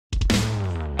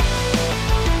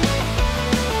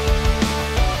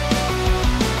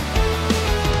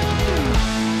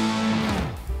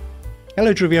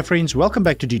Hello trivia friends, welcome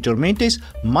back to Detormentis.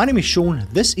 My name is Sean.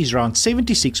 This is round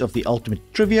 76 of the Ultimate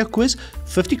Trivia Quiz.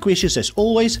 50 questions as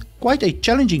always, quite a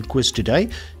challenging quiz today.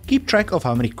 Keep track of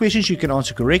how many questions you can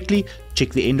answer correctly.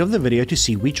 Check the end of the video to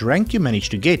see which rank you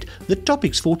managed to get. The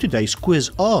topics for today's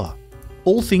quiz are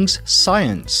all things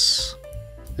science,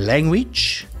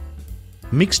 language,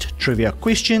 mixed trivia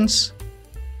questions,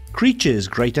 creatures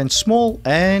great and small,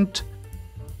 and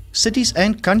cities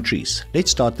and countries.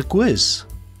 Let's start the quiz.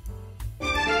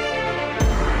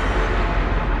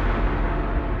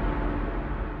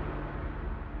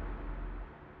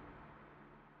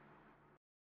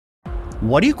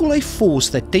 What do you call a force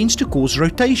that tends to cause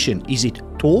rotation? Is it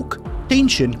torque,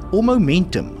 tension, or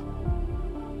momentum?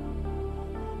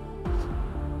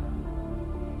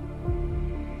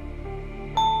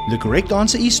 The correct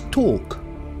answer is torque.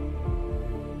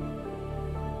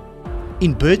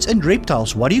 In birds and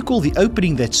reptiles, what do you call the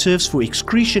opening that serves for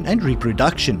excretion and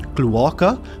reproduction?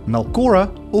 Cloaca, malcora,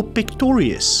 or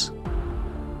pectorius?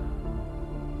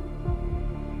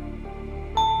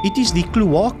 It is the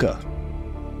cloaca.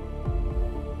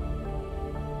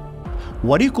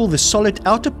 What do you call the solid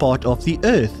outer part of the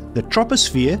Earth? The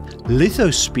troposphere,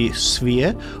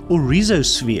 lithosphere, or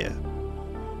rhizosphere?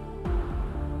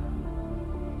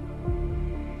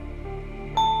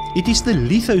 It is the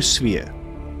lithosphere.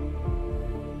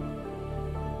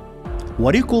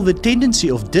 What do you call the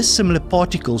tendency of dissimilar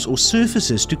particles or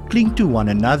surfaces to cling to one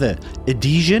another?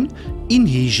 Adhesion,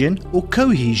 inhesion, or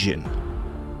cohesion?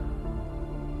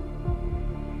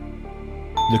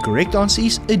 The correct answer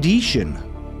is adhesion.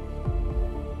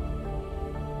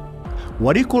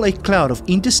 What do you call a cloud of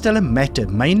interstellar matter,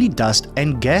 mainly dust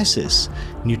and gases?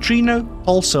 Neutrino,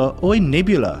 pulsar, or a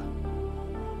nebula?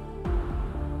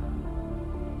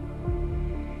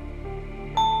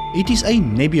 It is a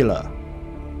nebula.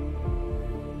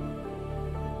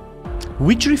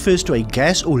 Which refers to a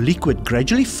gas or liquid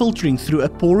gradually filtering through a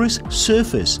porous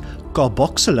surface?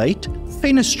 Carboxylate,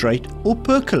 fenestrate, or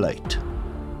percolate?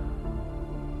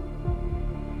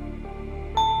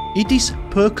 It is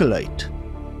percolate.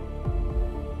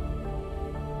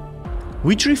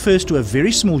 Which refers to a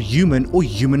very small human or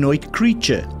humanoid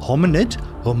creature? Hominid,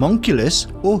 homunculus,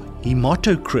 or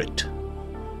hematocrit?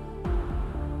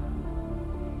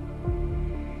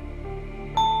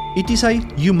 It is a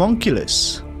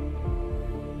homunculus.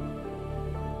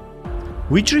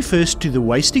 Which refers to the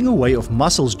wasting away of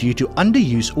muscles due to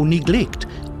underuse or neglect?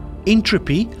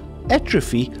 Entropy,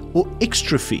 atrophy, or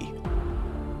extrophy?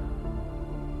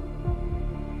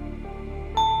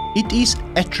 It is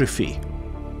atrophy.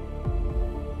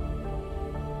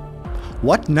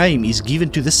 What name is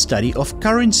given to the study of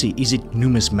currency? Is it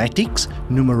numismatics,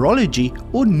 numerology,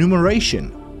 or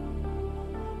numeration?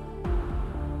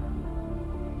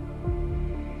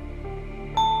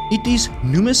 It is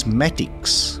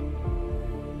numismatics.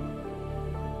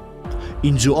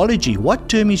 In zoology, what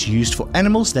term is used for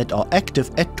animals that are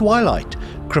active at twilight?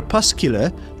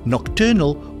 Crepuscular,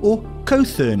 nocturnal, or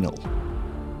cothurnal?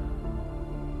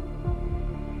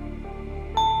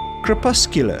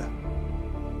 Crepuscular.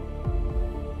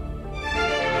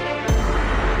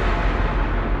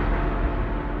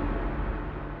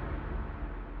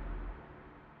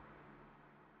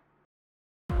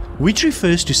 Which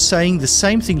refers to saying the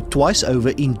same thing twice over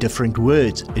in different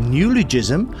words? A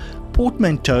neologism,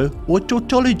 portmanteau, or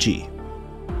tautology?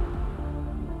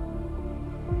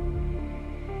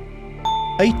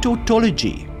 A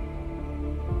tautology.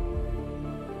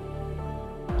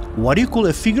 What do you call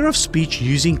a figure of speech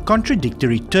using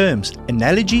contradictory terms?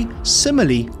 Analogy,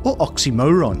 simile, or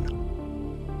oxymoron?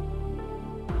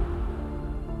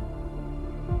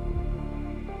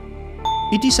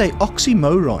 It is a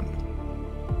oxymoron.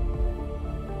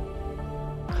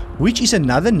 Which is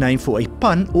another name for a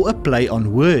pun or a play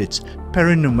on words?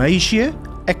 Paronomasia,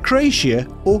 acrasia,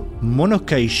 or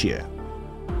monocasia?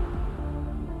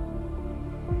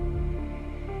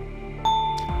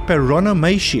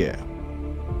 Paronomasia.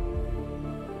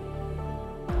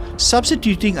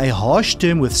 Substituting a harsh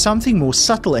term with something more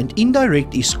subtle and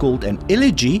indirect is called an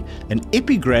elegy, an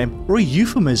epigram, or a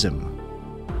euphemism.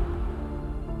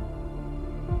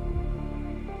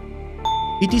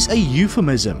 It is a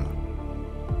euphemism.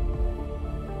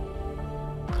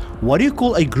 What do you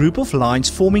call a group of lines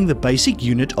forming the basic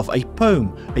unit of a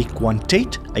poem? A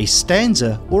quintet, a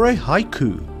stanza, or a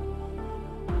haiku?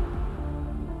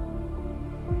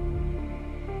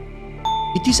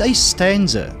 It is a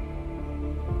stanza.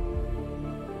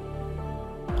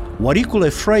 What do you call a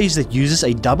phrase that uses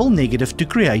a double negative to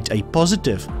create a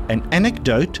positive? An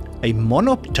anecdote, a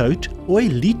monoptote, or a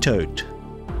litote?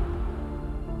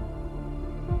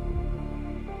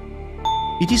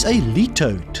 It is a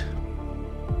litote.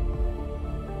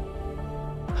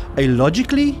 A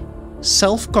logically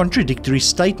self-contradictory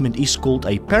statement is called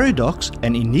a paradox,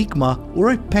 an enigma,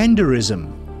 or a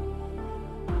panderism.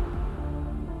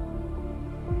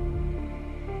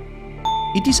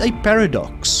 It is a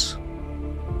paradox.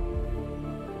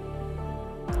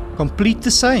 Complete the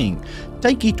saying.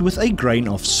 Take it with a grain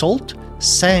of salt,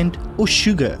 sand, or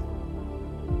sugar.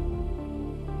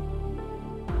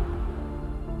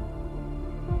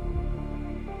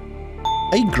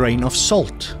 A grain of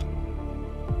salt.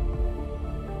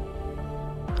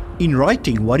 In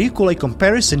writing, what do you call a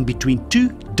comparison between two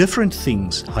different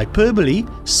things? Hyperbole,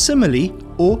 simile,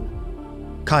 or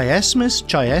chiasmus,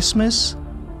 chiasmus?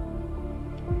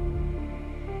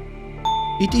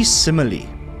 It is simile.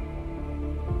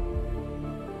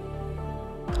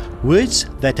 Words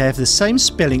that have the same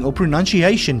spelling or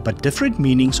pronunciation but different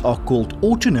meanings are called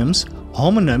autonyms,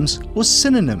 homonyms, or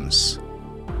synonyms.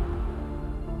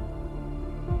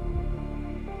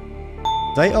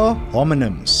 They are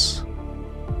homonyms.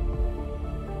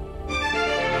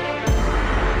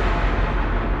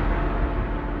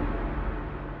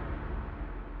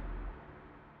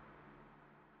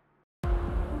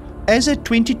 As at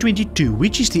 2022,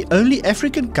 which is the only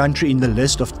African country in the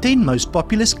list of 10 most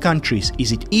populous countries?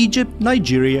 Is it Egypt,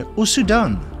 Nigeria, or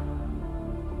Sudan?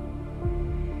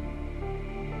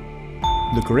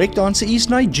 The correct answer is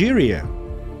Nigeria.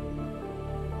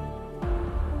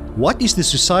 What is the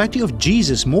Society of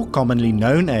Jesus more commonly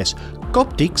known as?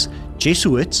 Coptics,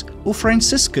 Jesuits, or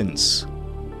Franciscans?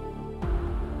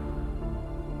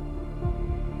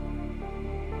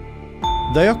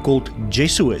 They are called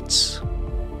Jesuits.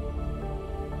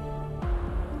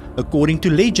 According to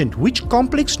legend, which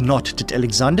complex knot did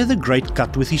Alexander the Great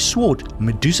cut with his sword?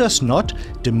 Medusa's knot,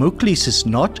 Damocles'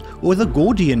 knot, or the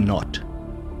Gordian knot?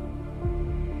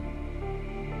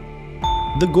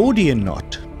 The Gordian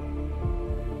knot.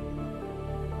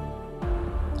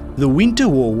 The Winter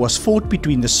War was fought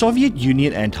between the Soviet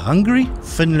Union and Hungary,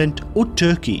 Finland, or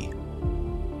Turkey.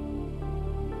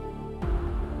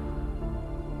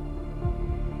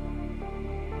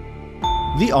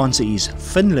 The answer is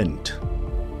Finland.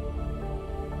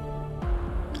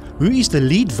 Who is the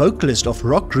lead vocalist of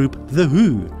rock group The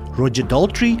Who? Roger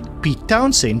Daltrey, Pete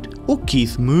Townsend, or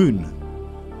Keith Moon?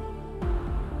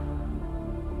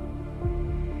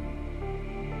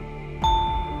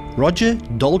 Roger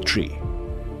Daltrey.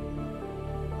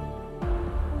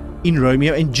 In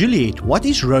Romeo and Juliet, what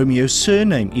is Romeo's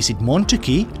surname? Is it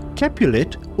Montague,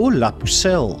 Capulet, or La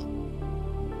Pucelle?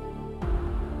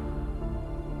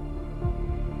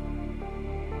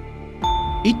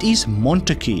 It is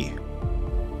Montague.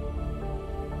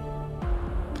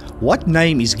 What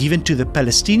name is given to the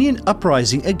Palestinian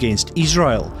uprising against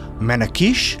Israel?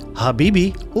 Manakish,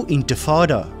 Habibi, or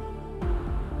Intifada?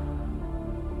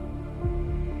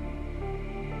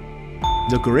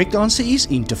 The correct answer is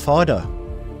Intifada.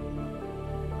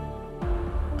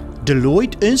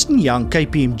 Deloitte, Ernst & Young,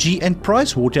 KPMG, and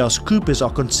PricewaterhouseCoopers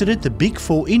are considered the Big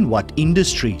Four in what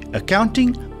industry?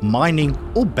 Accounting, mining,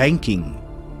 or banking?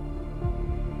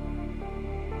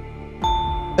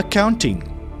 Accounting.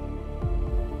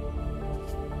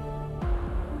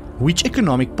 Which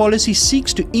economic policy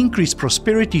seeks to increase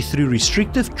prosperity through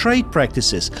restrictive trade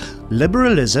practices?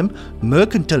 Liberalism,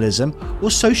 mercantilism,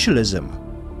 or socialism?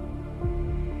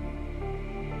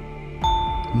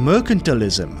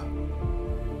 Mercantilism.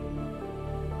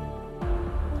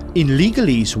 In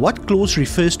legalese, what clause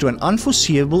refers to an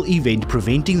unforeseeable event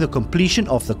preventing the completion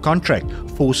of the contract?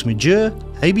 Force majeure,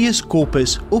 habeas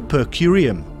corpus, or per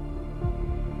curiam?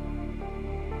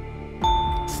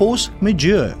 Force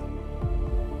majeure.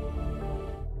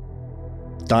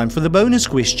 Time for the bonus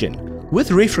question.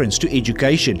 With reference to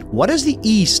education, what does the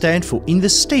E stand for in the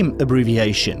STEM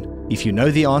abbreviation? If you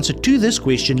know the answer to this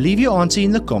question, leave your answer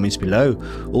in the comments below.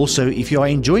 Also, if you are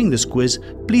enjoying this quiz,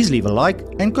 please leave a like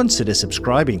and consider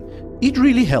subscribing. It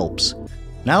really helps.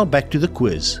 Now back to the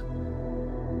quiz.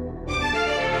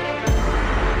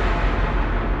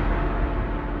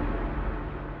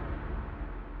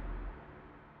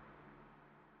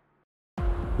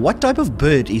 What type of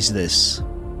bird is this?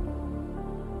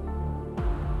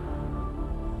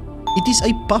 It is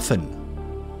a puffin.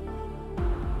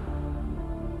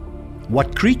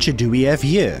 What creature do we have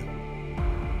here?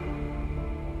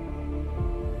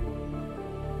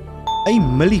 A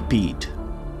millipede.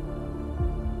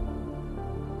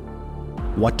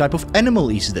 What type of animal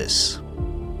is this?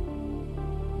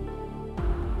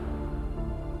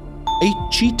 A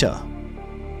cheetah.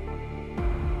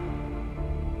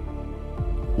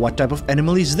 What type of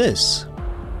animal is this?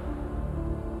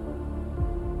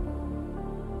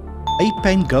 A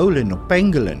pangolin or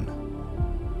pangolin.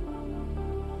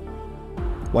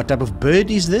 What type of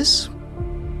bird is this?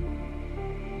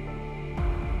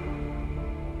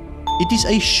 It is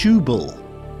a shoebill.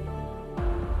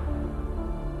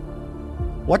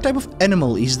 What type of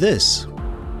animal is this?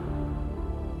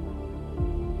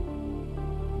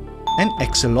 An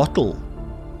axolotl.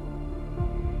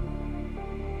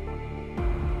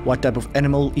 What type of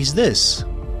animal is this?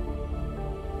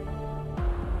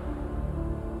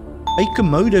 A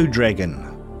Komodo dragon.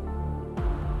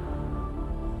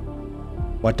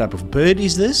 What type of bird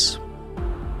is this?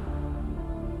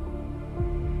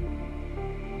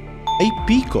 A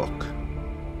peacock.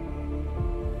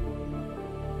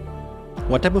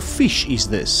 What type of fish is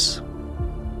this?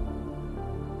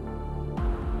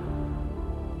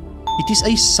 It is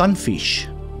a sunfish.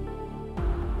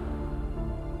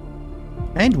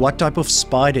 And what type of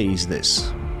spider is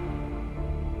this?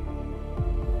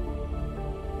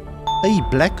 A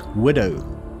black widow.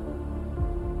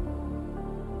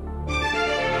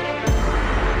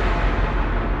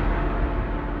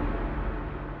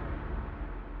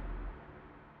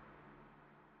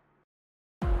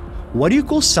 What do you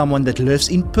call someone that lives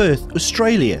in Perth,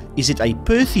 Australia? Is it a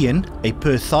Perthian, a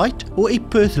Perthite, or a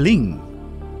Perthling?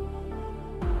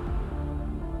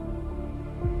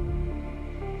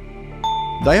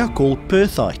 They are called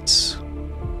Perthites.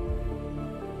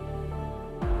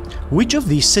 Which of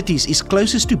these cities is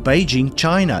closest to Beijing,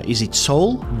 China? Is it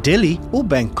Seoul, Delhi, or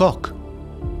Bangkok?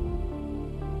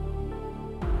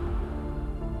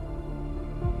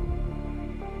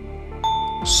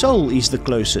 Seoul is the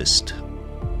closest.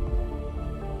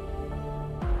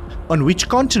 On which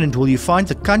continent will you find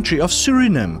the country of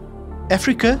Suriname?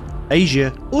 Africa,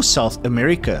 Asia, or South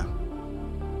America?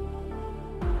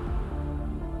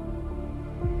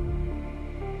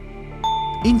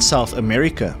 In South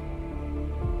America.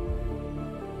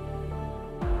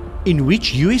 In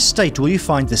which US state will you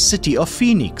find the city of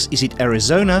Phoenix? Is it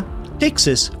Arizona,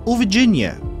 Texas, or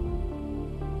Virginia?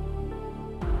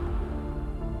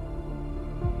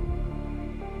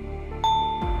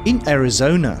 In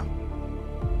Arizona.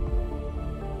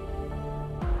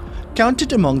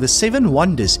 Counted among the 7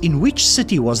 wonders, in which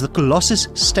city was the Colossus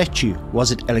statue?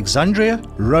 Was it Alexandria,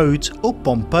 Rhodes, or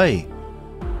Pompeii?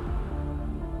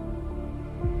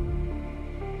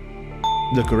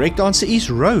 The correct answer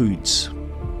is Rhodes.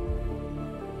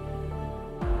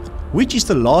 Which is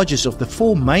the largest of the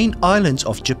 4 main islands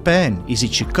of Japan? Is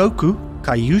it Shikoku,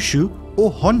 Kyushu,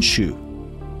 or Honshu?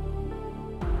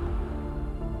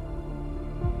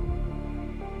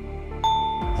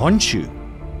 Honshu.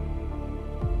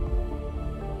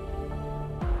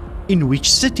 In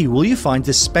which city will you find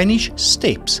the Spanish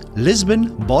Steps?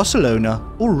 Lisbon, Barcelona,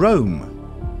 or Rome?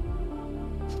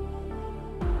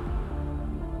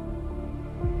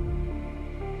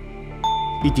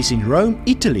 It is in Rome,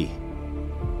 Italy.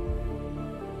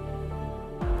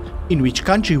 In which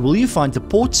country will you find the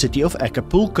port city of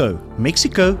Acapulco?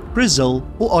 Mexico, Brazil,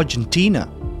 or Argentina?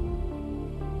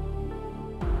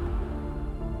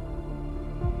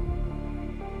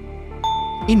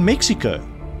 In Mexico.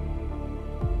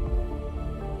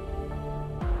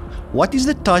 What is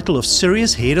the title of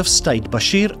Syria's head of state,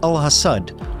 Bashar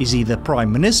al-Assad? Is he the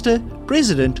Prime Minister,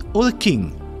 President, or the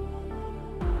King?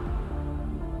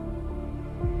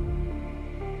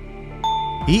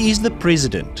 He is the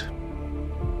President.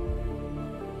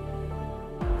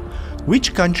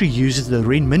 Which country uses the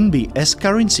renminbi as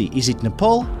currency? Is it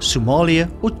Nepal,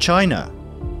 Somalia, or China?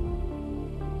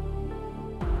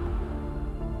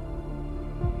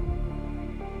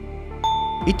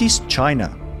 It is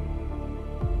China.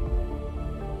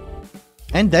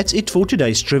 And that's it for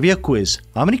today's trivia quiz.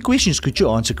 How many questions could you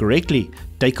answer correctly?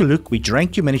 Take a look which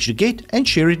rank you managed to get and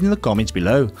share it in the comments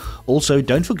below. Also,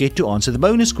 don't forget to answer the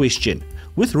bonus question.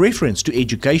 With reference to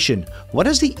education, what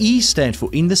does the E stand for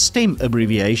in the STEM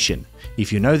abbreviation?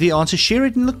 If you know the answer, share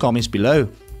it in the comments below.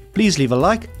 Please leave a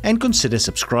like and consider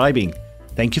subscribing.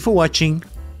 Thank you for watching.